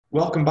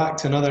Welcome back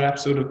to another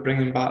episode of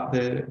Bringing Back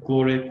the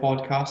Glory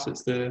podcast.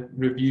 It's the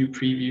review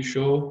preview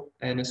show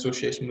in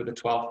association with the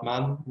 12th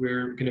Man.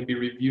 We're going to be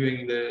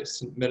reviewing the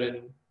St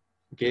Mirren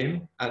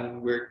game,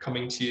 and we're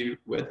coming to you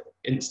with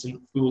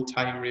instant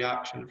full-time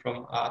reaction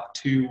from a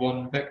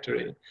 2-1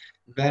 victory.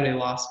 Very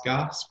last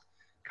gasp.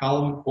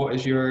 Callum, what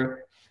is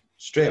your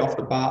straight off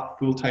the bat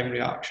full-time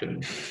reaction?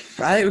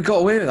 I think we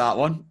got away with that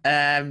one,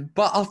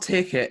 but I'll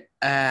take it.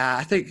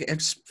 I think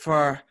it's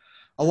for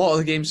a lot of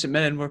the games St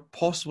Mirren were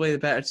possibly the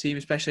better team,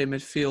 especially in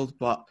midfield.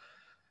 But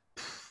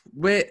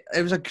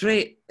it was a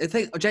great. I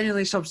think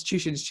genuinely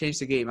substitutions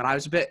changed the game, and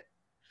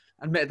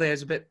admittedly, I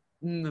was a bit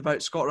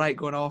about Scott Wright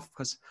going off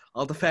because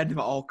I'll defend him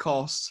at all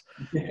costs.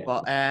 Yeah.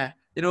 But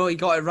he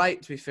got it right.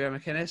 To be fair,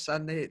 McInnes,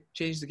 and they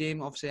changed the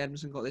game. Obviously,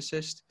 Edmondson got the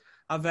assist.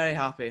 I'm very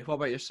happy. What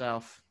about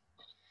yourself?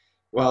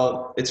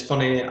 Well, it's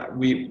funny,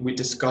 we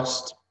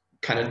discussed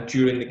kind of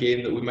during the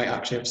game that we might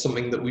actually have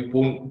something that we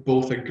won't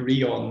both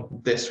agree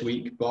on this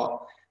week, but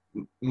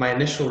my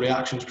initial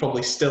reaction is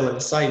probably still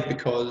inside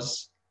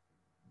because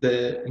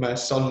my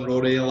son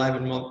Rory,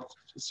 11 months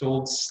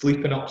old,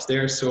 sleeping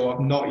upstairs, so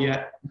I've not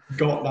yet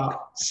got that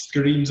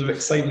screams of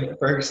excitement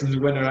Ferguson's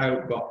winner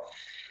out, but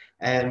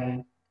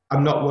I'm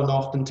not one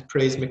often to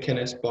praise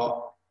McInnes,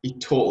 but he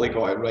totally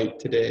got it right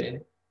today.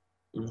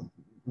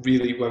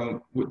 Really,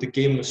 when the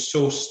game was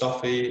so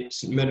stuffy,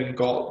 St Mirren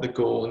got the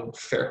goal, and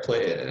fair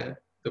play,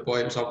 the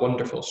boy, it was a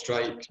wonderful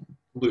strike.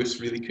 Lewis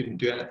really couldn't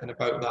do anything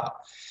about that.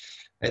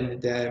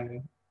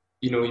 And,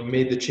 he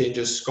made the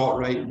changes. Scott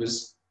Wright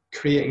was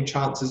creating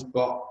chances,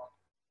 but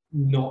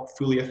not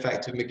fully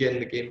effective. McGinn,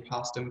 the game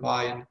passed him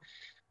by, and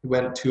he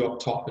went two up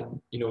top,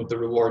 and,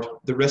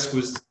 the risk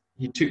was,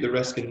 he took the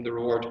risk and the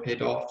reward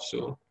paid off.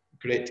 So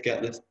great to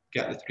get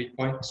the 3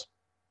 points.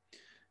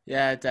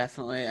 Yeah,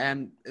 definitely.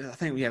 I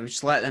think we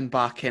just let them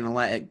back in and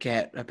let it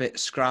get a bit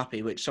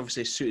scrappy, which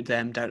obviously suited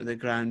them down to the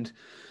ground.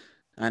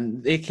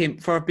 And they came,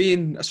 for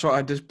being a sort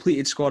of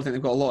depleted squad, I think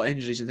they've got a lot of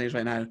injuries and things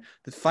right now.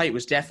 The fight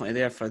was definitely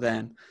there for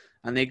them.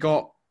 And they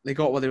got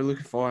what they were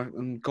looking for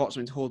and got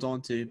something to hold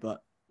on to.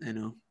 But,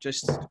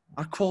 just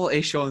our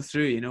quality shone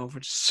through, we're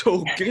just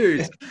so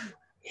good.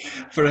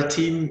 For a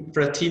team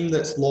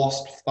that's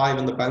lost 5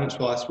 on the bounce,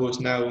 well, I suppose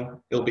now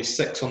it'll be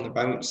 6 on the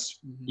bounce.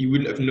 Mm-hmm. You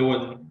wouldn't have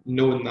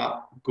known that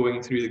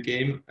going through the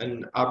game,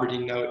 and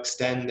Aberdeen now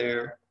extend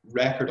their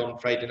record on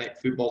Friday Night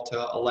Football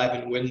to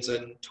 11 wins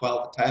in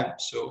 12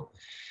 attempts. So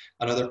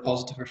another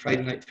positive for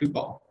Friday Night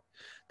Football.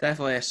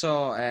 Definitely, I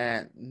saw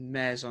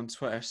Mez on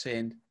Twitter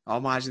saying, "I'll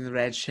imagine the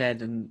red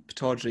shed and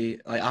Pittodrie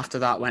after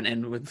that went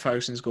in with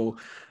Ferguson's goal."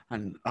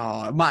 And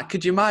Matt,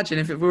 could you imagine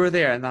if we were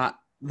there and that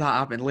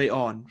happened late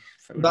on?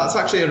 That's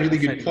actually a really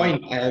good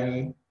point.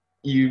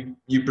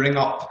 You bring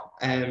up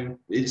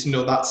it's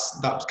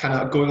that's kind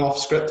of going off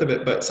script a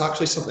bit, but it's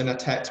actually something I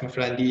text my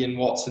friend Ian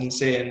Watson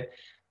saying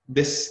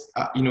this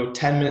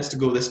 10 minutes to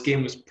go, this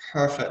game was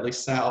perfectly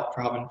set up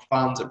for having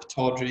fans at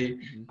Pittodrie.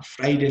 Mm-hmm. A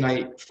Friday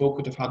night, folk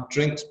would have had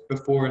drinks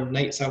before and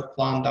nights out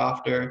planned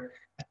after.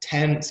 A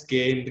tense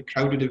game, the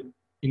crowd would have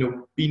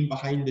been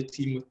behind the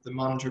team with the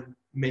manager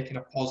making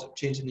a positive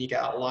change, and you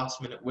get a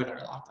last minute winner.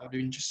 That would have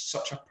been just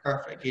such a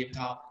perfect game to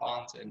have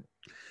fans in.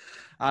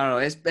 I don't know,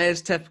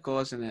 it's typical,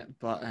 isn't it?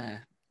 But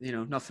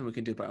nothing we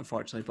can do about it,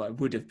 unfortunately, but it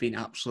would have been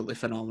absolutely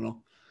phenomenal.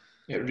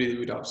 It really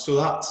would have. So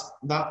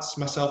that's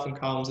myself and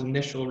Callum's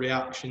initial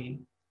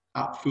reaction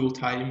at full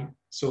time.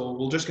 So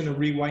we're just going to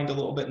rewind a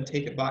little bit and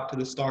take it back to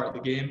the start of the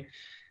game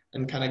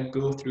and kind of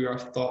go through our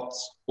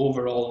thoughts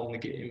overall on the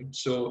game.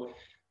 So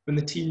when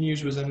the team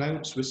news was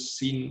announced, was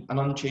seen an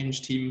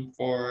unchanged team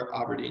for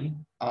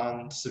Aberdeen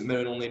and St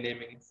Mirren only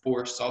naming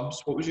 4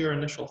 subs. What was your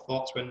initial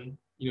thoughts when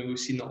we've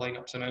seen the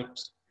lineups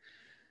announced?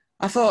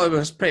 I thought it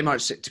was pretty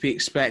much to be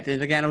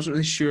expected. Again, I wasn't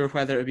really sure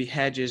whether it would be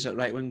Hedges at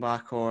right wing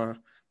back or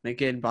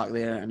McGinn back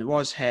there, and it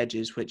was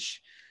Hedges,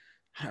 which,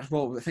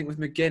 well, I think with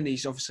McGinn,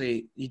 he's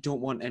obviously, you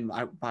don't want him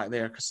out back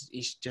there because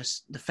he's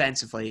just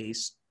defensively,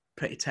 he's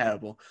pretty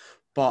terrible.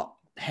 But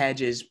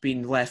Hedges,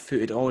 being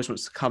left-footed, always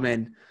wants to come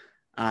in,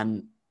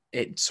 and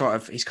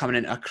he's coming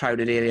into a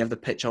crowded area of the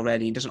pitch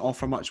already. He doesn't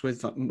offer much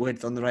width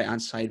on the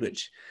right-hand side,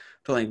 which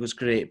I don't think was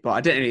great. But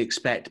I didn't really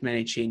expect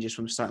many changes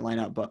from the starting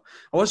lineup. But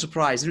I was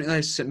surprised. I didn't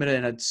realise St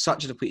Mirren had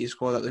such a depleted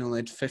squad that they only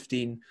had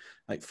 15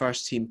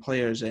 first-team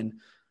players in.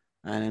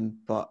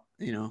 But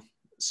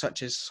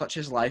such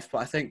is life. But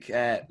I think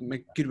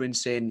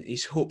Goodwin's saying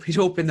he's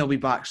hoping they'll be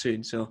back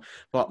soon. So,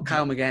 but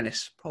Kyle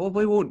McGuinness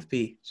probably won't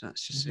be. So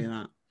let's just say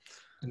that.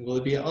 And will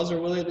it be at us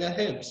or will it be at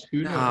Hibs?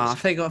 Who knows? I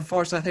think,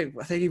 unfortunately,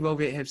 I think he will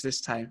be at Hibs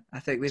this time. I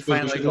think they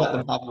finally got let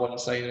them have one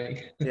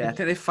signing. Yeah, I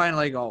think they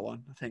finally got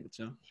one. I think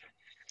so.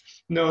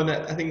 No, and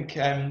I think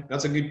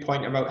that's a good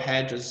point about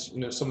Hedges.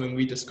 Something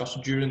we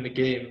discussed during the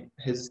game.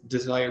 His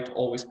desire to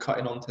always cut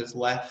in onto his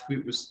left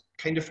foot was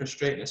kind of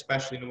frustrating,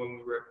 especially when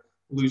we were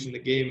losing the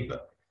game.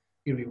 But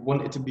he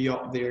wanted to be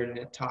up there in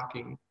the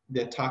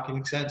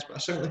attacking sense. But I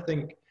certainly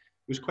think it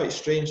was quite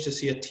strange to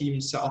see a team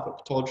set up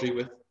at Pittodrie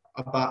with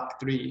a back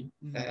 3.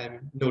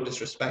 No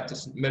disrespect to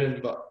St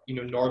Mirren, but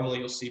normally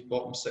you'll see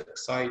bottom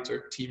 6 sides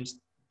or teams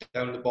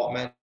down the bottom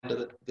end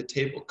of the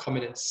table,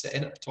 coming and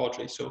sitting at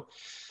Tawdry. So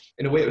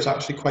in a way, it was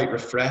actually quite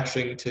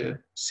refreshing to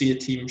see a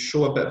team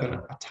show a bit of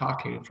an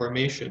attacking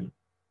formation.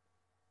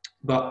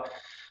 But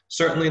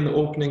certainly in the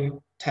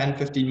opening 10,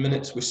 15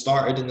 minutes, we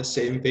started in the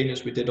same vein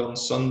as we did on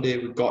Sunday.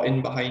 We got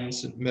in behind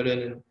St Mirren,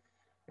 and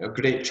a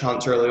great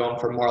chance early on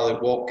for Marley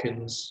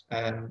Watkins.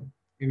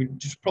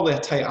 Just probably a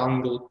tight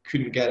angle,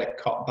 couldn't get it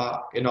cut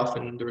back enough,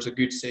 and there was a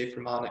good save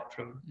from Alnwick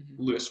from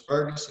Lewis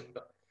Ferguson.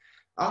 But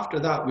after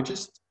that,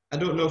 I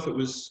don't know if it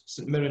was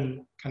St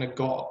Mirren kind of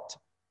got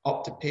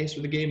up to pace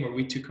with the game, or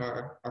we took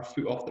our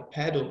foot off the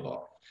pedal,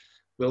 but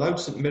we allowed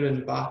St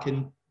Mirren back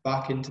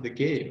into the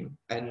game,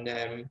 and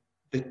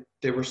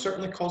they were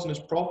certainly causing us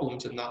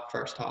problems in that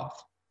first half.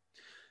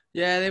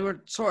 Yeah, they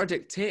were sort of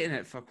dictating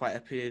it for quite a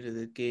period of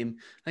the game.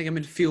 I think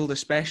in midfield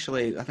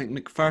especially, I think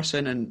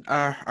McPherson and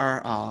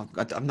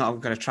I'm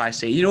not going to try to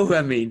say, you know who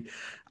I mean.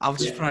 I'll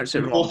just pronounce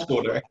it wrong.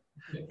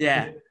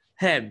 Yeah,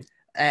 him.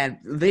 And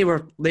they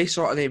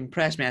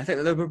impressed me. I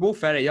think they were both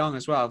very young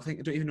as well. I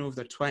don't even know if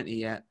they're 20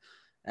 yet.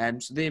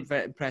 So they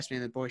impressed me,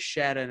 and the boy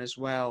Sharon as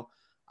well.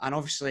 And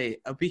obviously,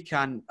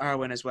 Obika and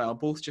Irwin as well,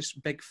 both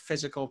just big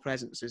physical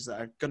presences that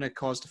are going to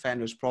cause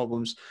defenders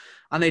problems.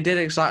 And they did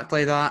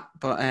exactly that,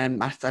 but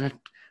it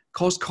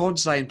caused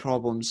Considine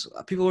problems.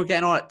 People were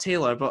getting on at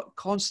Taylor, but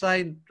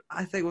Considine,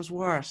 I think, was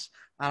worse.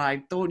 And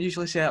I don't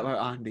usually say that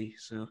about Andy.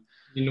 So,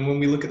 when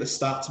we look at the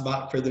stats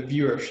back for the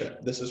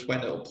viewership, this is when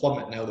it'll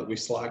plummet now that we've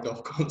slagged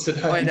off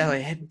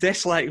Considine. Hit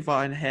dislike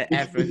button, hit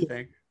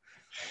everything.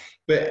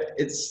 But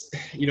it's,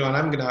 and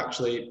I'm going to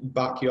actually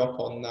back you up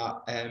on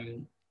that.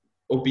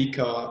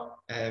 Obika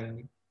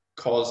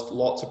caused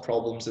lots of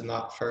problems in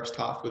that first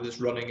half with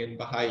his running in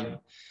behind.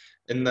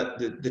 And that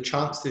the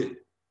chance that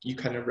you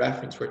kind of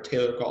referenced where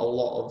Taylor got a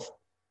lot of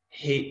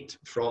hate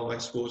from, I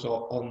suppose,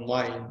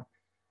 online.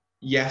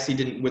 Yes, he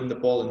didn't win the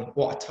ball, and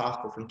what a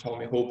tackle from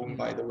Tommy Hoban,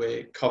 by the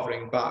way,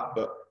 covering back.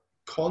 But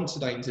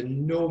Considine's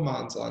in no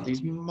man's land.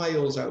 He's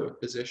miles out of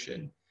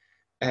position.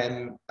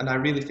 And I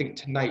really think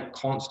tonight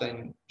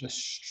Considine just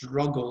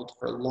struggled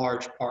for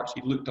large parts.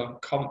 He looked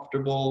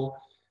uncomfortable.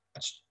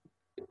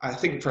 I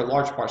think for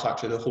large parts,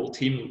 actually, the whole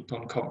team looked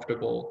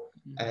uncomfortable,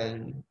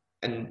 and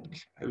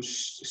it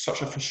was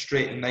such a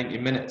frustrating 90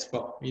 minutes.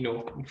 But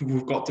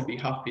we've got to be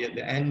happy at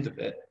the end of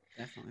it.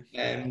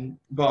 Definitely.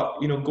 But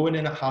going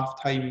in at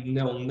halftime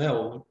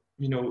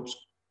 0-0,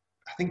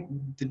 I think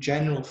the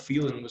general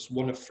feeling was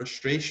one of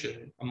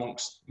frustration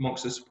amongst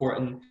the support,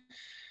 and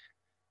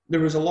there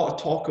was a lot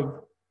of talk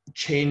of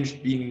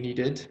change being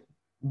needed.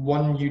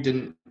 One you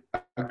didn't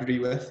agree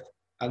with,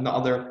 and the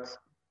other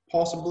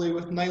possibly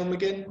with Niall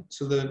McGinn.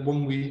 So the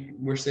one we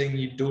were saying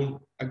you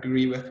don't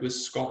agree with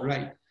was Scott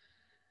Wright.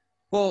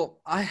 Well,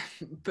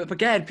 but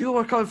again, people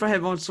were coming for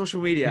him on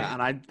social media,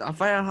 and I'm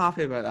very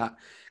unhappy about that,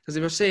 because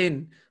they were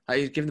saying that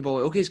he's giving the ball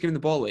away. Okay, he's giving the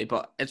ball away,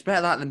 but it's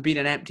better that than being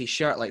an empty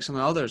shirt like some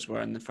of the others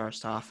were in the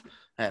first half,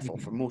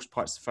 for most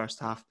parts of the first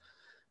half.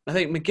 I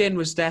think McGinn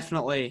was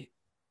definitely,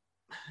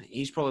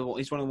 he's one of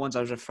the ones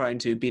I was referring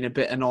to, being a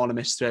bit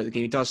anonymous throughout the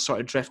game. He does sort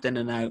of drift in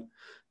and out,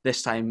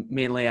 this time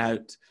mainly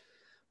out.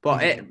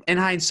 But in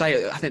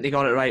hindsight, I think they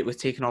got it right with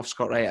taking off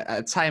Scott Wright. At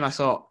the time, I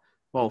thought,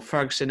 well,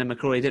 Ferguson and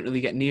McCrory didn't really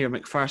get near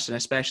McPherson,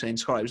 especially, and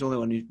Scott Wright was the only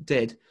one who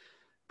did.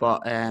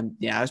 But, I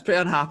was pretty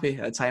unhappy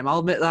at the time. I'll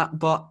admit that.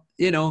 But,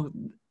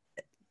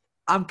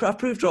 I've been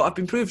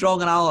proved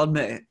wrong, and I'll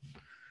admit it.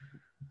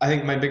 I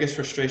think my biggest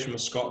frustration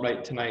with Scott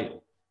Wright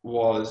tonight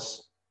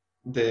was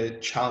the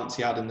chance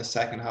he had in the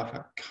second half.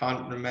 I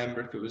can't remember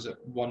if it was at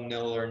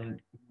 1-0 or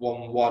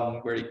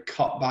 1-1, where he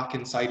cut back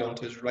inside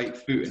onto his right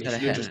foot, and he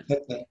should have just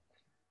hit it.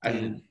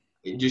 And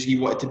he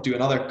wanted to do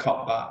another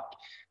cutback.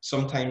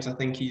 Sometimes I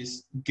think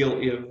he's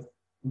guilty of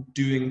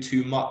doing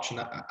too much,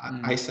 and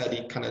I said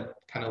he kind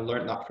of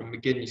learned that from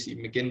McGinn. You see,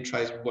 McGinn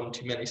tries one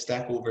too many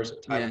step overs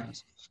at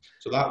times,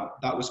 so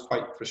that was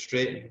quite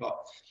frustrating. But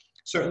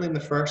certainly in the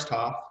first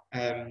half,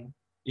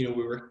 we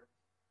were,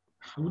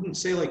 I wouldn't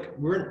say we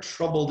weren't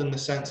troubled in the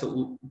sense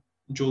that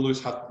Joe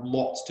Lewis had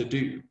lots to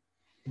do,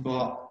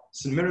 but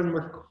St Mirren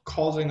were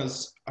causing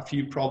us a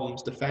few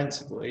problems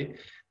defensively.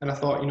 And I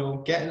thought,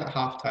 getting at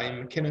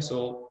halftime, McInnes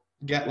will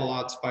get the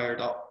lads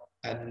fired up,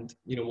 and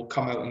we'll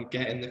come out and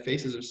get in the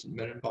faces of St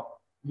Mirren. But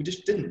we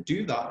just didn't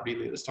do that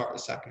really at the start of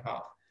the second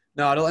half.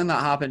 No, I don't think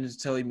that happened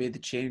until he made the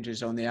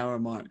changes on the hour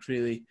mark,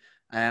 really.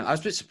 I was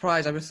a bit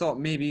surprised. I would have thought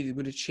maybe they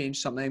would have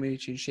changed something, maybe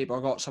changed shape,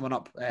 or got someone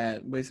up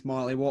with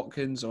Marley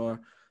Watkins, or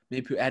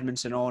maybe put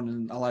Edmondson on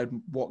and allowed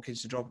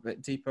Watkins to drop a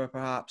bit deeper,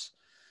 perhaps.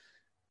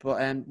 But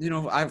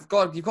you've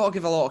got to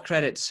give a lot of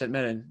credit to St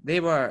Mirren. They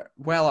were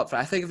well up for it.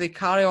 I think if they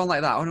carry on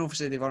like that, and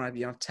obviously they've on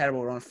a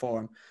terrible run of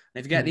form, and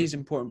if you get these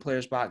important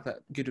players back that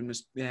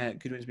Goodwin's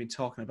been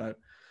talking about,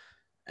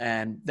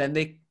 then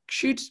they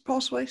should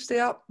possibly stay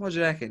up. What do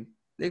you reckon?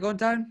 They going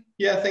down?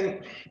 Yeah, I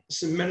think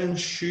St Mirren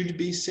should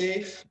be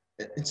safe.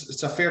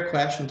 It's a fair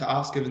question to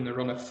ask given the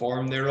run of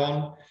form they're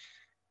on.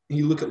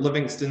 You look at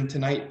Livingston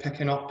tonight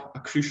picking up a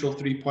crucial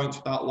 3 points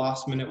with that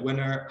last-minute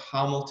winner.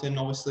 Hamilton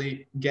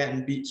obviously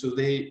getting beat, so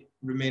they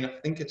remain, I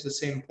think it's the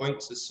same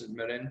points as St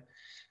Mirren.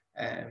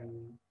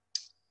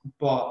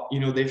 But, you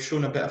know, they've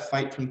shown a bit of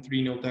fight from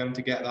 3-0 down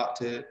to get that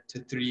to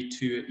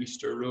 3-2 at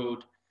Easter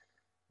Road.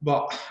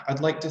 But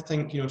I'd like to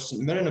think, you know,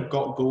 St Mirren have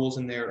got goals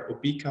in there.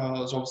 Obika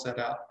has obviously had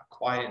a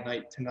quiet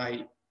night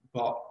tonight,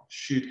 but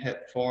should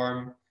hit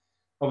form.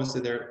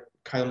 Obviously,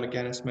 Kyle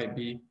McGuinness might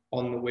be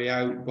on the way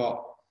out,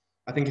 but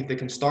I think if they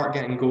can start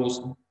getting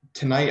goals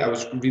tonight, I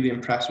was really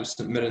impressed with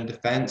St Mirren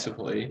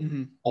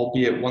defensively,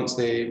 albeit once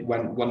they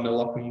went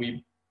 1-0 up and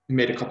we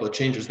made a couple of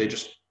changes, they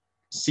just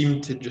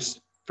seemed to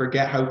just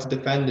forget how to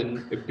defend,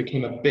 and it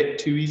became a bit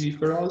too easy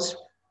for us.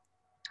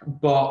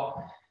 But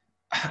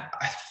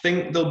I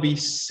think they'll be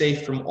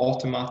safe from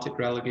automatic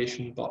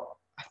relegation, but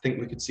I think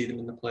we could see them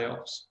in the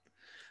playoffs.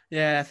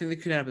 Yeah, I think they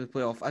could end up in the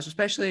playoff. I was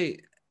especially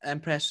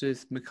impressed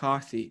with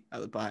McCarthy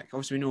at the back.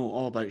 Obviously, we know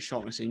all about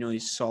Shaughnessy. You know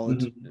he's a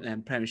solid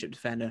Premiership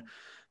defender.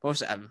 But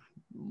obviously, I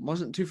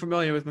wasn't too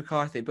familiar with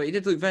McCarthy, but he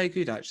did look very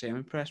good, actually. I'm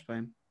impressed by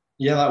him.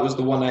 Yeah, that was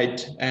the one I'd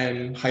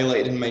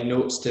highlighted in my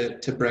notes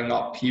to bring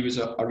up. He was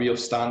a real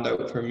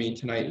standout for me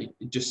tonight.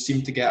 He just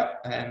seemed to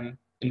get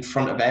in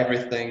front of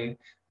everything.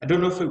 I don't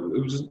know if it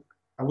was...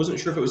 I wasn't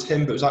sure if it was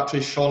him, but it was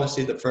actually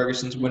Shaughnessy that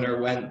Ferguson's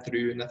winner went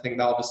through, and I think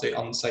that obviously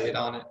unsighted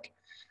Anik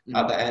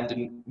at the end,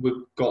 and we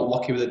got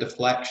lucky with a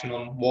deflection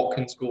on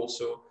Watkins' goal.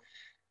 So,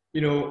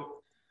 you know,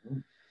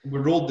 we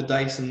rolled the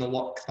dice, and the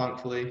luck,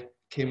 thankfully,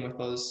 came with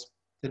us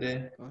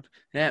today. God.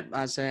 Yeah,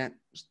 as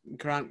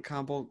Grant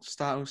Campbell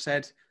Stato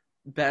said,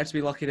 better to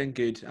be lucky than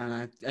good, and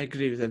I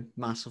agree with him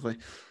massively.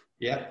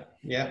 Yeah,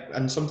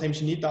 and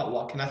sometimes you need that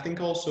luck, and I think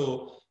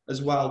also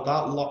as well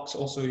that luck's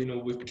also, you know,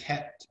 we've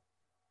kept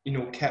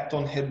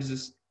on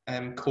Hibs'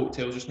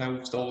 coattails just now.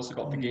 We've still obviously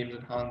got the games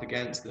in hand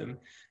against them,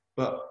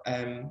 but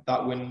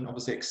that win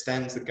obviously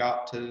extends the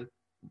gap to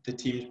the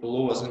teams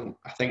below us, and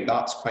I think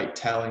that's quite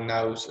telling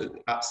now. So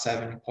at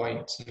 7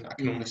 points, and I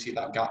can only see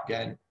that gap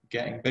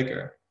getting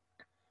bigger.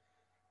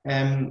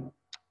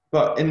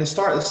 But in the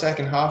start of the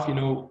second half, you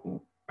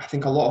know, I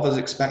think a lot of us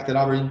expected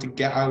Aberdeen to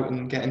get out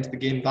and get into the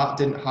game. That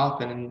didn't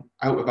happen, and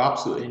out of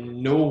absolutely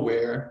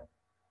nowhere,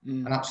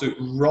 an absolute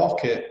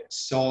rocket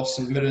saw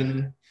St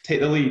Mirren take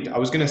the lead. I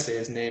was going to say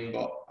his name,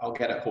 but I'll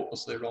get it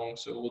hopelessly wrong,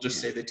 so we'll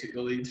just say they took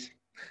the lead.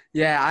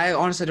 Yeah, I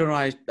honestly don't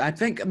know. I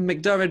think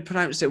McDermott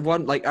pronounced it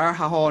one like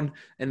Erhahan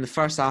in the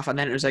first half, and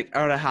then it was like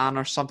Erhahan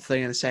or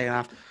something in the second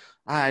half.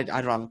 I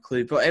don't have a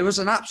clue, but it was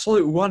an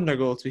absolute wonder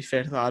goal, to be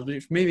fair to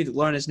that. Maybe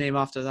learn his name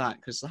after that,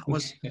 because that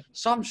was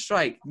some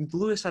strike.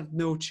 Lewis had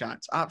no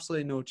chance,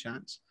 absolutely no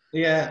chance.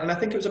 Yeah, and I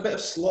think it was a bit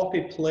of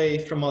sloppy play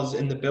from us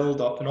in the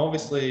build-up, and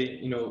obviously,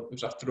 you know, it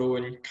was a throw,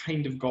 and you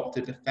kind of got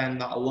to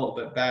defend that a little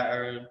bit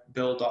better,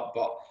 build-up,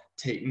 but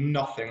take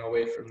nothing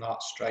away from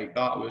that strike.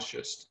 That was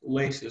just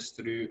laces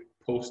through,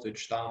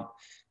 postage stamp.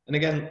 And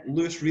again,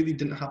 Lewis really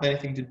didn't have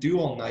anything to do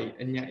all night,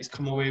 and yet he's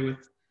come away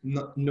with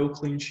no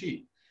clean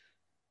sheet.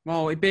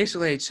 Well, he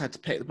basically just had to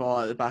pick the ball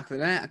out of the back of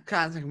the net. I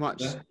can't think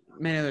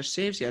many other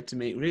saves he had to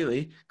make,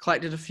 really.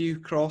 Collected a few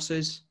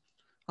crosses.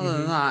 Other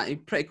than that, a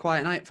pretty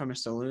quiet night for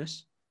Mr.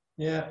 Lewis.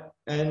 Yeah,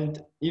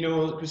 and, you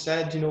know, like we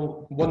said, you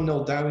know,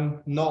 1-0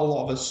 down, not a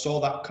lot of us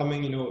saw that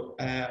coming. You know,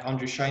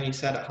 Andrew Shiney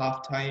said at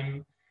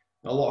half-time,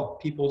 a lot of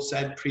people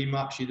said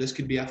pre-match this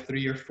could be a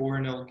 3 or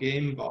 4-0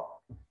 game, but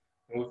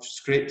we've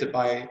scraped it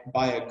by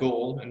a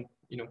goal, and,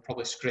 you know,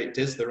 probably scraped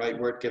is the right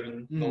word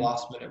given the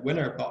last-minute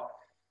winner, but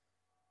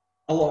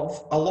a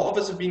lot of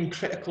us have been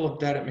critical of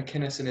Derek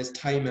McInnes and his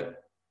time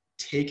at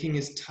taking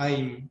his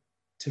time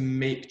to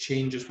make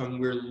changes when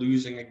we're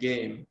losing a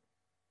game.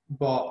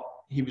 But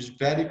he was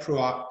very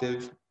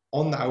proactive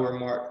on the hour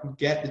mark,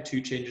 get the 2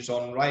 changes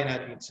on, Ryan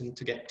Edmondson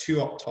to get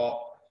 2 up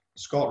top,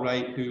 Scott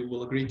Wright, who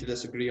will agree to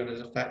disagree on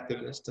his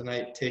effectiveness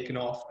tonight, taken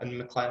off, and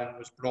McLennan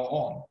was brought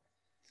on.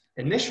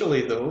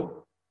 Initially,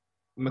 though,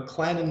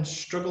 McLennan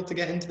struggled to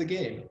get into the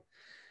game.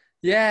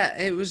 Yeah,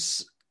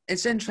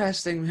 it's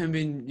interesting him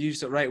being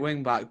used at right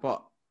wing back,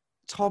 but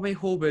Tommy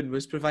Hoban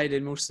was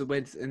providing most of the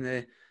width in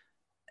the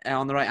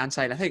on the right hand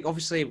side. I think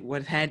obviously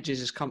when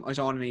Hedges is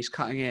on and he's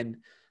cutting in,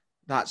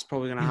 that's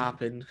probably going to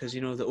happen because, you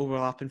know, the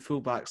overlapping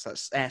fullbacks,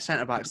 that's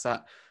centre backs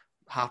that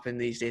happen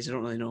these days. I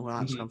don't really know where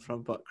that's come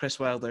from, but Chris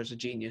Wilder's a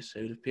genius,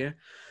 it would appear.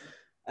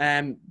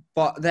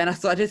 But then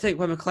I did think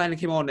when McLennan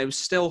came on, it was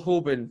still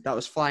Hoban that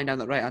was flying down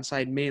the right hand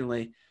side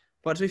mainly.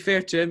 But to be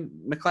fair to him,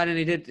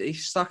 McLennan, he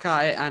stuck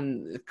at it,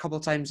 and a couple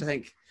of times I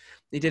think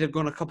he did have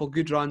gone a couple of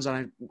good runs,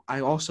 and I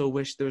also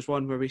wish there was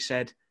one where we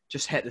said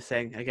just hit the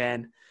thing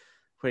again,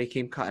 where he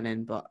came cutting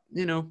in. But,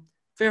 you know,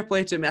 fair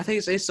play to him. I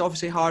think it's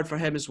obviously hard for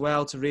him as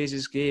well to raise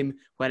his game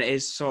when it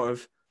is sort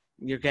of,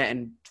 you're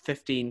getting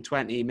 15,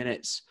 20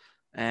 minutes,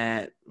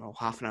 half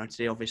an hour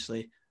today,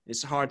 obviously.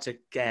 It's hard to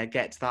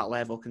get to that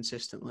level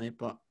consistently.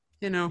 But,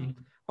 you know,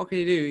 what can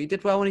you do? He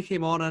did well when he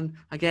came on, and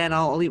again,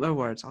 I'll eat my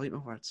words.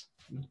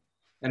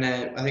 And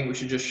I think we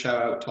should just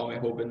shout out Tommy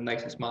Hoban,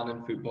 nicest man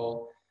in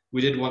football.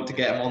 We did want to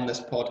get him on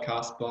this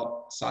podcast,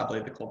 but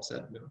sadly the club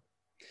said no.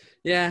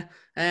 Yeah,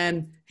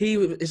 he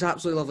is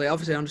absolutely lovely.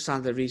 Obviously, I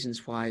understand the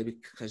reasons why,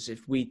 because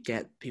if we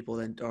get people,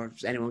 then, or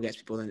if anyone gets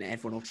people, then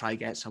everyone will try to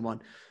get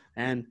someone.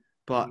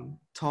 But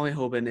Tommy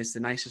Hoban is the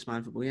nicest man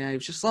in football. Yeah, he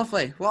was just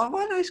lovely. What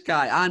a nice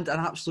guy. And an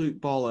absolute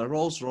baller.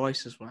 Rolls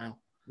Royce as well.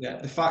 Yeah,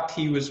 the fact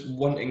he was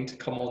wanting to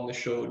come on the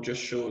show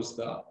just shows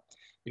that,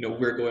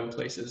 we're going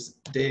places.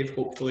 Dave,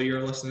 hopefully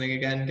you're listening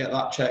again. Get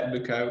that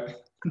checkbook out.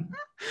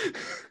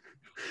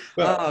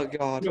 But, oh,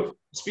 God.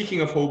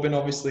 Speaking of Hoban,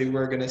 obviously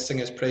we're going to sing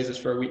his praises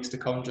for weeks to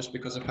come just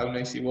because of how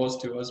nice he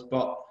was to us.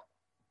 But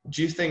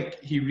do you think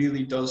he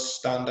really does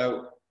stand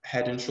out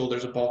head and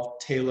shoulders above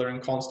Taylor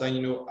and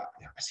Considine?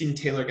 I've seen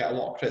Taylor get a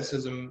lot of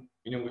criticism.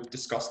 We've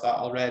discussed that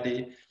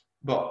already.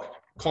 But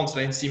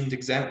Considine seemed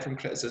exempt from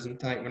criticism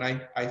tonight when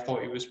I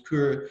thought he was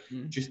poor.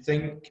 Do you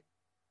think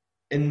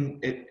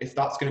if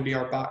that's going to be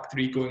our back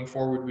three going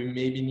forward, we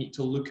maybe need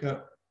to look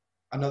at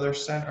another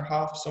centre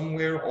half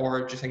somewhere?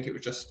 Or do you think it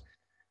was just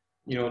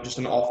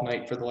an off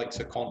night for the likes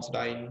of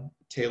Considine?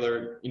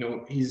 Taylor,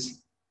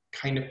 he's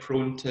kind of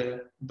prone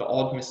to the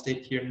odd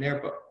mistake here and there,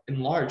 but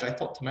in large, I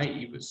thought tonight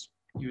he was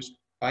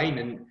fine,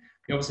 and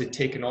he obviously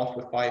taken off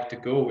with 5 to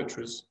go, which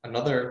was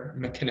another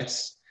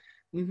McInnes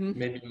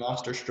maybe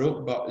master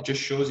stroke, but it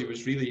just shows he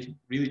was really,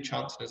 really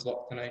chancing his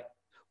luck tonight.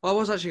 Well, I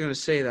was actually going to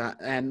say that,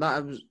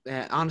 that was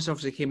Anderson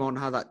obviously came on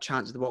and had that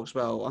chance at the box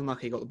well.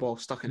 Unlucky he got the ball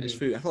stuck in his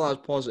foot. I thought that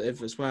was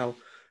positive as well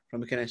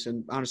from McInnes,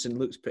 and Anderson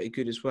looks pretty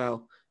good as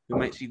well. We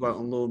might see go out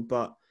on loan,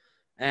 but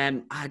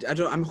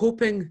I'm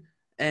hoping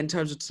in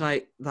terms of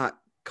tonight that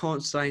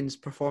Considine's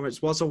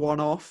performance was a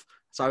one-off,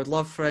 so I would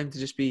love for him to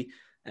just be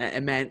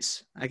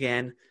immense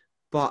again,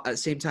 but at the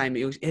same time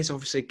he is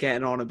obviously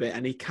getting on a bit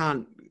and he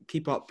can't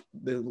keep up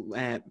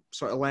the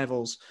sort of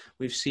levels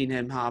we've seen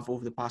him have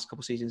over the past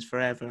couple of seasons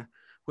forever,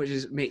 which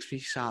makes me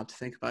sad to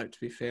think about, to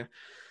be fair.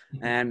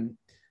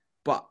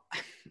 But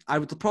I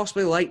would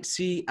possibly like to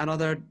see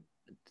another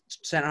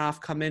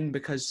centre-half come in,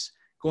 because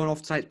going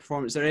off tonight's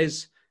performance, there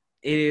is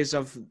areas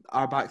of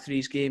our back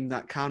three's game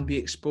that can be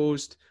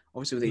exposed,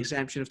 obviously with the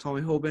exemption of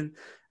Tommy Hoban.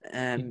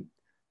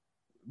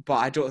 But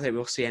I don't think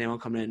we'll see anyone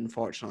coming in,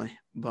 unfortunately.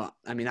 But,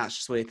 I mean, that's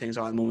just the way things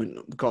are at the moment.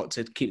 We've got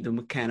to keep the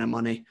McKenna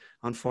money,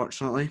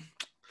 unfortunately.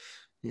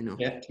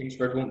 Yeah,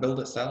 Kingsford won't build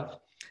itself.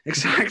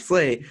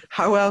 Exactly.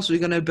 How else are we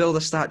going to build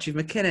a statue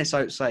of McInnes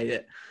outside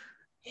it?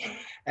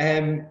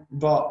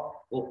 But,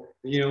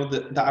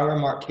 the hour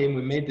mark came,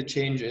 we made the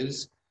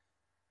changes.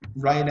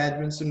 Ryan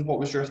Edmondson, what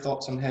was your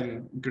thoughts on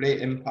him?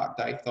 Great impact,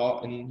 I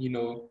thought, and,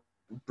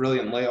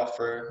 brilliant layoff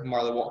for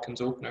Marley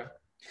Watkins' opener.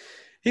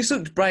 He's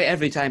looked bright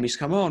every time he's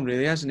come on,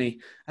 really, hasn't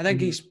he? I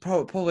think he's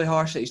probably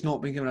harsh that he's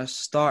not been given a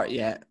start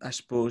yet, I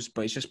suppose,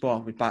 but he's just, we're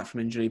back from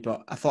injury.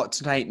 But I thought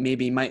tonight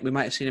maybe we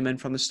might have seen him in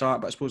from the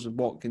start, but I suppose with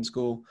Watkins'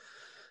 goal.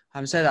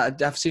 Having said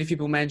that, I've seen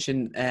people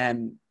mention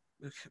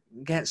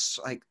against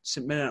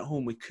St Mirren at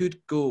home, we could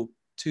go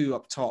 2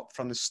 up top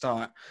from the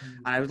start,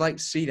 and I would like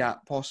to see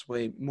that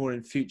possibly more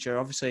in future.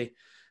 Obviously,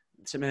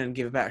 St Mirren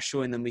gave a better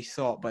showing than we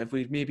thought, but if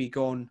we'd maybe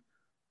gone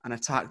and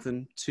attacked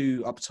them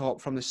 2 up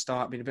top from the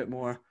start, been a bit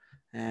more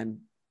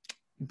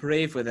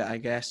brave with it, I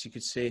guess you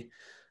could say,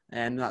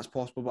 and that's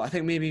possible. But I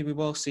think maybe we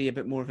will see a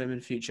bit more of him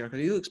in future, because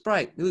he looks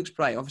bright.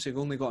 Obviously,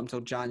 we've only got him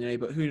till January,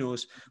 but who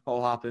knows what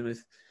will happen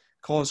with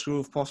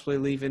Cosgrove possibly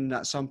leaving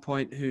at some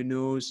point. Who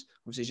knows?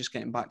 Obviously, just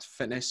getting back to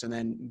fitness, and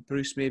then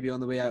Bruce maybe on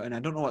the way out. And I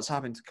don't know what's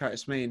happened to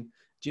Curtis Main.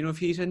 Do you know if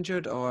he's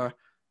injured or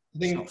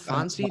it's not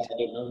fancied? I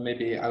don't know,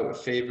 maybe out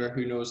of favour.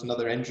 Who knows?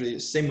 Another injury.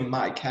 Same with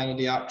Matty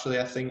Kennedy, actually.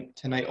 I think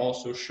tonight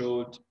also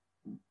showed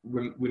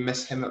we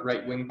miss him at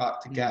right wing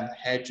back to get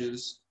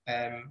Hedges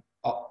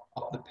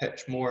up the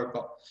pitch more.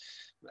 But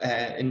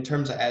in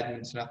terms of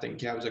Edmondson, I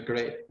think it was a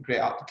great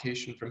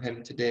application from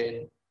him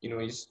today,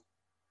 and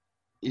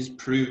he's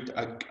proved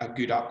a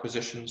good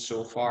acquisition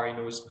so far. He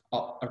was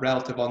a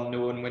relative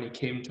unknown when he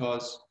came to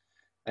us,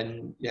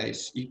 and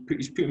he's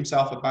put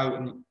himself about,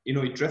 and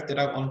he drifted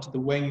out onto the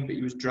wing, but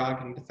he was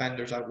dragging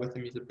defenders out with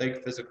him. He's a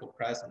big physical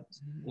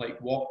presence,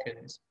 like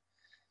Watkins.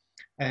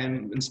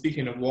 And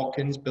speaking of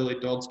Watkins, Billy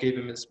Dodds gave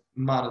him his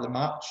man of the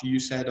match. You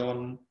said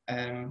on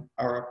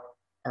our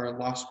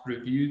last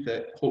review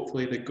that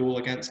hopefully the goal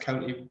against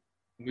County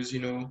was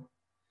going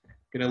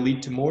to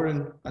lead to more,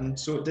 and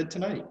so it did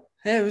tonight.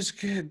 Yeah, it was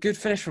a good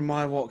finish from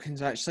Marley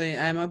Watkins, actually.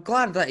 I'm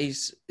glad that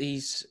he's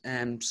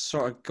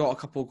sort of got a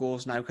couple of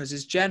goals now, because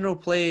his general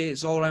play,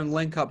 his all-round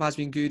link-up has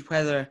been good.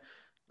 Whether,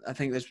 I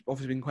think there's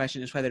obviously been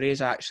questions whether he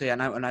is actually an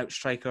out-and-out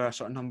striker, a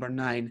sort of number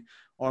 9,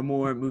 or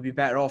more would be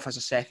better off as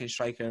a second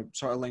striker,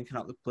 sort of linking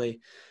up the play.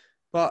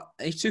 But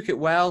he took it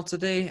well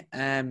today,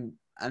 and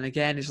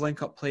again, his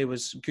link-up play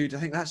was good. I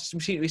think we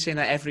seem to be saying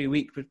that every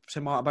week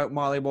about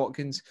Marley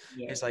Watkins.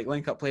 Yeah. It's like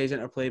link-up plays,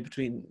 interplay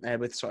between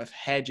with sort of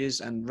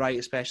Hedges and Wright,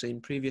 especially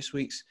in previous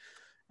weeks.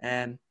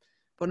 But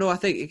no, I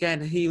think,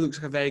 again, he looks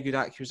like a very good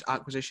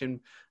acquisition.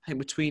 I think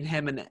between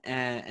him and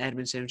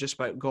Edmondson, just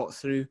about got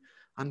through,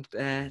 and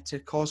to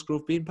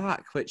Cosgrove being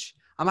back, which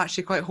I'm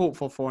actually quite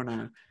hopeful for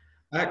now.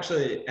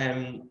 Actually,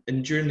 and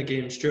during the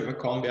game, Stuart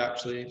McCombie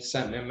actually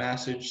sent me a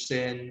message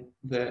saying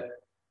that,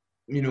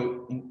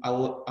 I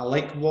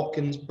like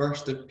Watkins'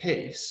 burst of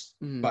pace,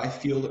 but I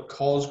feel that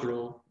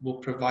Cosgrove will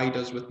provide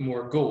us with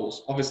more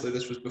goals. Obviously,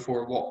 this was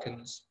before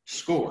Watkins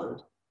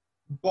scored,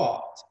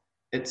 but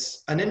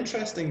it's an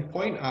interesting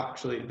point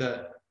actually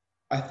that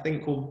I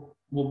think will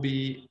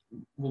be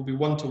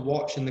one to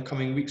watch in the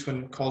coming weeks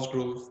when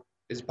Cosgrove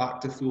is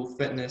back to full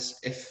fitness.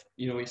 If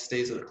he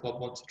stays at the club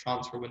once the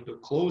transfer window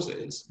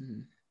closes,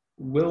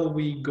 will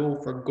we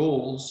go for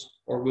goals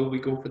or will we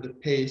go for the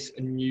pace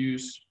and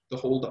use the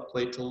hold-up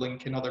play to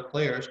link in other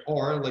players?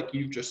 Or like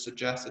you've just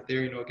suggested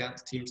there,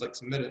 against teams like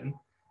St Mirren,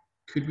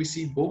 could we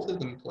see both of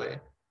them play?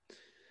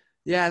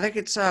 Yeah, I think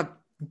it's a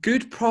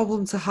good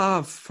problem to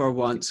have for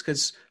once,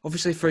 because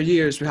obviously for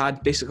years we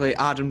had basically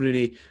Adam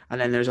Rooney and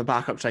then there's a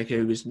backup striker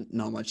who was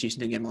not much use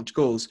and didn't get much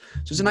goals.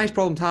 So it's a nice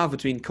problem to have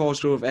between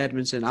Cosgrove,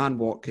 Edmondson and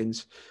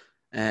Watkins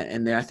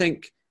in there. I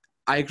think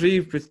I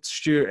agree with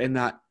Stuart in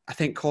that I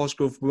think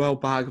Cosgrove will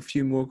bag a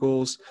few more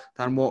goals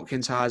than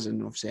Watkins has,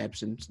 and obviously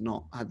Edmondson's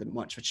not had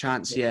much of a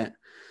chance yet.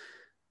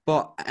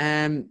 But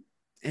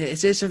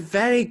it's a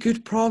very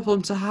good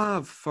problem to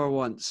have for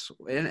once.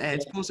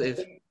 It's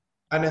positive.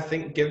 And I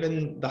think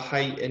given the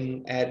height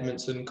in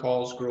Edmondson,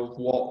 Cosgrove,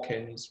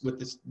 Watkins, with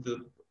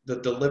the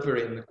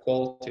delivery and the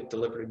quality of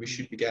delivery we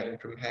should be getting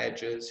from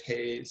Hedges,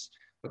 Hayes,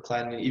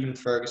 McLennan, even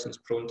Ferguson's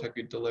prone to a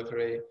good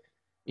delivery,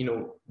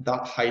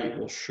 that height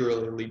will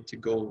surely lead to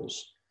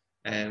goals.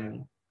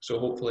 So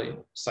hopefully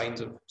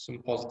signs of some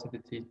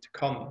positivity to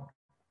come,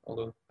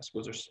 although I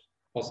suppose there's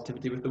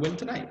positivity with the win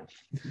tonight.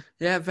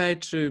 Yeah, very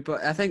true.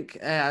 But I think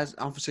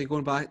obviously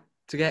going back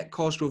to get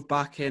Cosgrove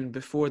back in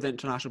before the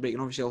international break,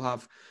 and obviously he'll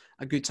have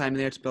a good time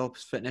there to build up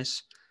his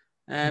fitness.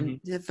 Yeah,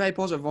 very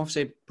positive.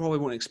 Obviously, probably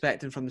won't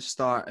expect him from the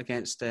start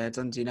against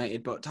Dundee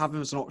United, but to have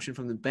him as an option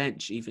from the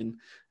bench even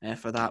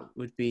for that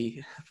would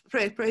be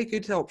a pretty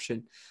good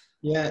option.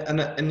 Yeah, and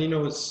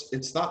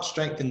it's that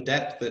strength and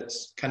depth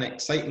that's kind of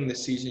exciting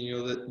this season.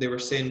 That they were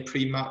saying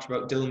pre-match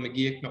about Dylan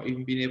McGeoch not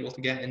even being able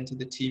to get into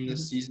the team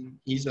this season.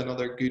 He's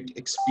another good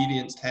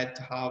experienced head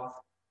to have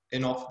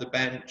in off the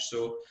bench.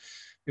 So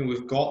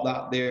we've got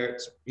that there.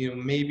 It's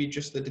maybe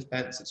just the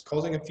defence. It's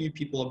causing a few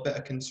people a bit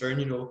of concern.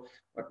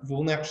 We've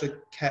only actually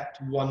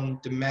kept one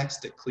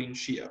domestic clean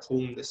sheet at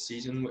home this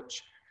season,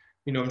 which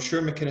I'm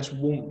sure McInnes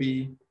won't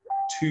be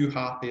too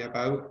happy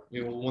about.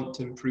 We'll want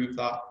to improve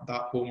that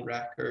home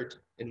record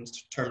in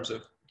terms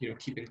of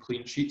keeping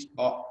clean sheets.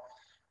 But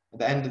at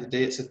the end of the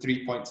day, it's the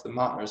 3 points that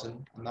matters,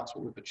 and that's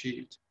what we've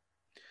achieved.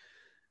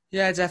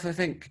 Yeah, I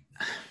definitely think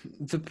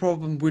the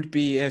problem would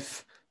be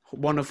if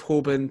one of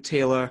Hoban,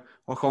 Taylor,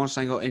 or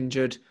Constantine got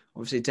injured.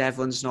 Obviously,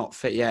 Devlin's not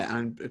fit yet,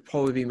 and it'd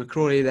probably be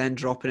McCrory then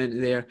dropping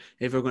into there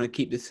if we're going to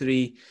keep the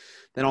three.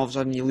 Then all of a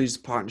sudden you lose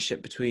the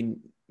partnership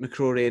between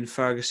McCrory and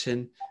Ferguson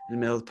in the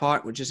middle of the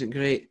park, which isn't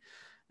great.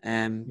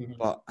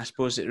 But I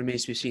suppose it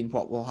remains to be seen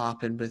what will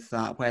happen with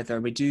that, whether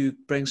we do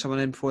bring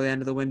someone in before the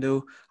end of the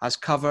window as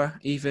cover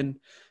even,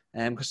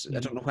 because I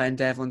don't know when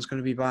Devlin's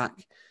going to be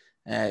back.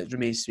 It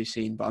remains to be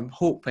seen, but I'm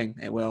hoping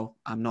it will.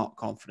 I'm not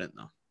confident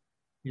though.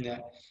 Yeah,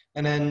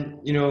 and then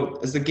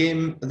as the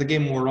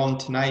game wore on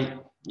tonight,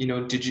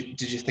 did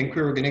you think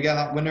we were going to get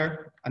that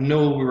winner? I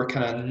know we were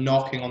kind of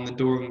knocking on the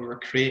door and we were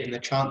creating the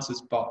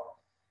chances, but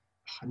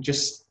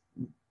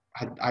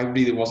I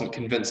really wasn't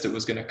convinced it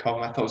was going to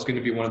come. I thought it was going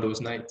to be one of those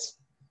nights.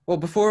 Well,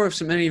 before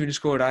St Mirren even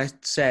scored, I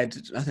said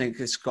I think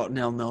it's got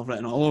 0-0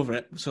 written all over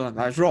it. So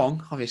I was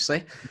wrong,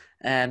 obviously.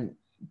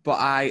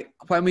 But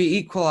when we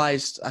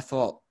equalised, I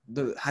thought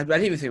I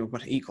didn't even think we were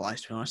going to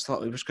equalise. To be honest, I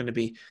thought we were just going to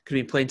be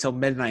playing till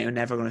midnight and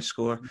never going to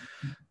score.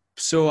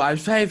 So I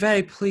was very,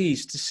 very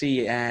pleased to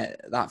see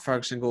that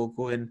Ferguson goal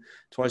going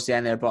towards the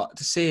end there. But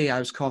to say I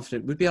was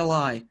confident would be a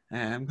lie.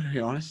 I'm going to be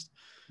honest.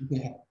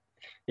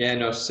 Yeah,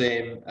 no,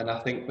 same. And I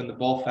think when the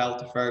ball fell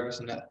to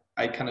Ferguson,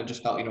 I kind of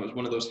just felt, it was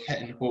one of those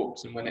hit and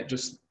hopes. And when it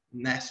just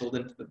nestled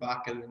into the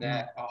back of the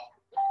net,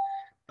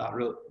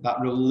 that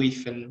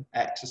relief and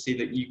ecstasy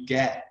that you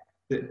get,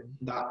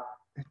 that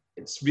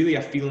it's really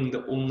a feeling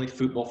that only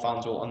football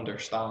fans will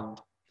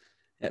understand.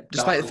 Yeah,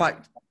 despite the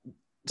fact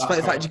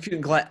you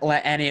couldn't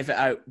let any of it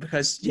out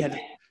because you had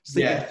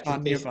sleeping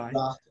fan nearby.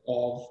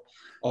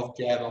 Of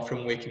Gemma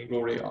from waking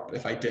Rory up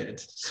if I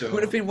did. So it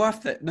would have been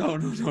worth it. No,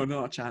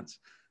 not a chance.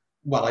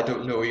 Well, I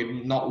don't know.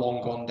 He'd not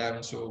long gone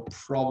down, so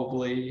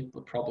probably,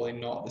 but probably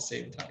not at the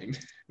same time.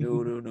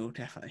 No,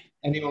 definitely.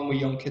 Anyone with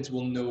young kids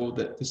will know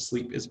that the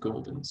sleep is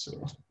golden.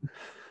 So,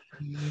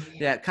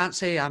 yeah, can't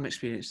say I'm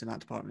experienced in that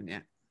department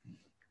yet.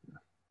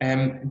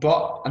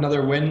 But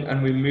another win,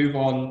 and we move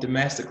on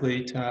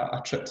domestically to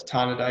a trip to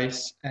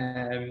Tannadice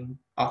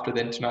after the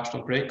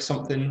international break.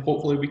 Something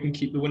hopefully we can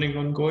keep the winning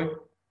run going.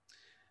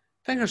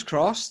 Fingers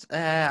crossed.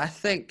 I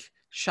think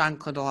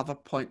Shankland will have a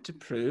point to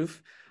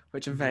prove,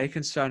 which I'm very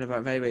concerned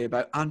about, very worried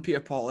about. And Peter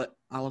Pawlett.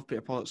 I love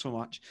Peter Pawlett so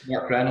much.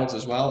 Mark Reynolds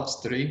as well. It's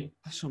 3.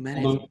 That's so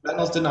many. Although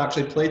Reynolds didn't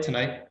actually play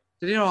tonight.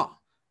 Did he not?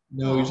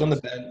 No, he was on the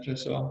bench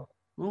as well.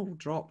 Oh,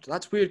 dropped.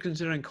 That's weird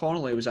considering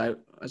Connolly was out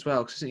as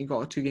well, because I think he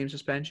got a 2-game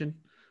suspension.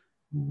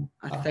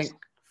 I think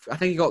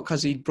he got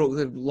because he broke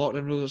the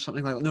lockdown rules or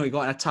something like that. No, he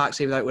got in a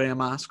taxi without wearing a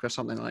mask or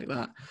something like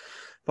that.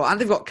 And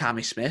they've got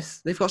Cammy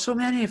Smith. They've got so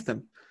many of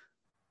them.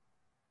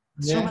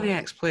 So many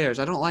ex-players.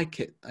 I don't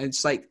like it.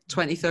 It's like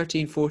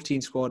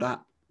 2013-14 squad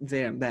at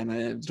them.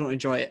 I don't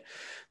enjoy it.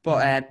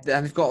 But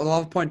and they've got a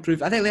lot of point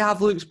proof. I think they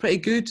have looked pretty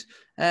good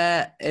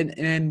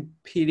in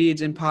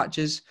periods and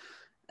patches.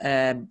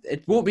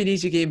 It won't be an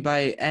easy game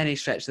by any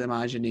stretch of the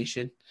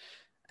imagination.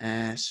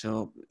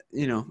 So,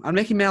 I'm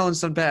making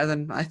Mellon's done better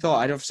than I thought.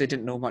 I obviously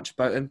didn't know much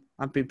about him.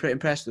 I've been pretty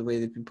impressed with the way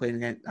they've been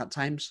playing at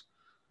times.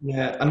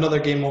 Yeah, another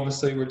game,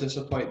 obviously, we're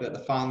disappointed that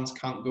the fans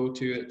can't go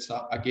to. It's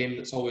a game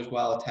that's always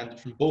well attended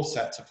from both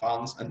sets of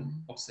fans and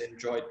obviously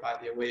enjoyed by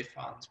the away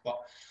fans. But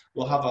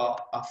we'll have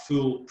a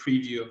full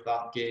preview of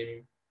that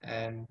game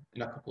in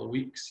a couple of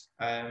weeks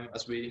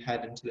as we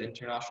head into the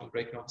international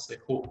break, and obviously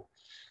hope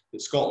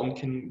that Scotland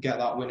can get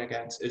that win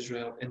against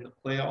Israel in the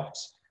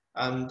playoffs.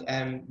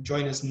 And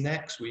join us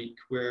next week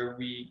where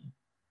we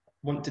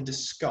want to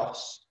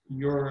discuss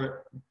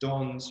your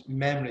Don's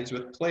memories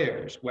with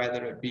players,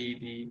 whether it be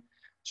the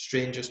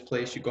strangest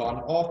place you got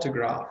an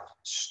autograph,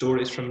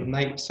 stories from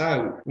nights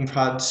out. We've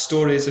had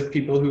stories of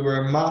people who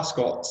were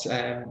mascots,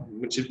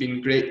 which have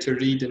been great to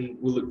read, and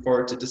we'll look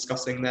forward to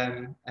discussing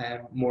them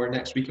more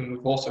next week. And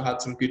we've also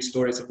had some good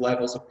stories of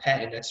levels of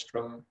pettiness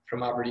from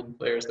Aberdeen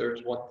players. There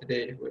was one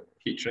today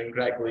featuring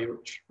Greg Lee,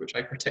 which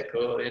I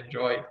particularly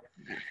enjoyed.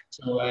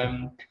 So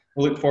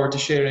we'll look forward to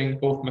sharing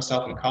both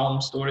myself and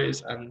Callum's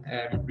stories and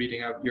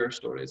reading out your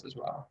stories as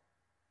well.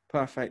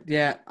 Perfect.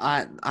 Yeah,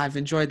 I've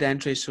enjoyed the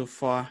entries so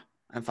far.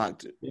 In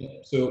fact, yeah,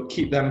 so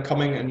keep them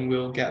coming, and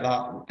we'll get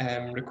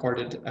that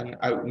recorded and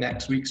out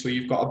next week. So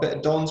you've got a bit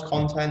of Don's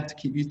content to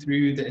keep you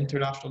through the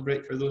international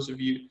break for those of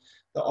you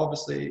that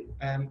obviously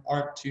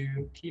aren't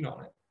too keen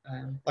on it.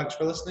 Thanks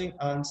for listening,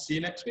 and see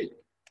you next week.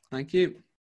 Thank you.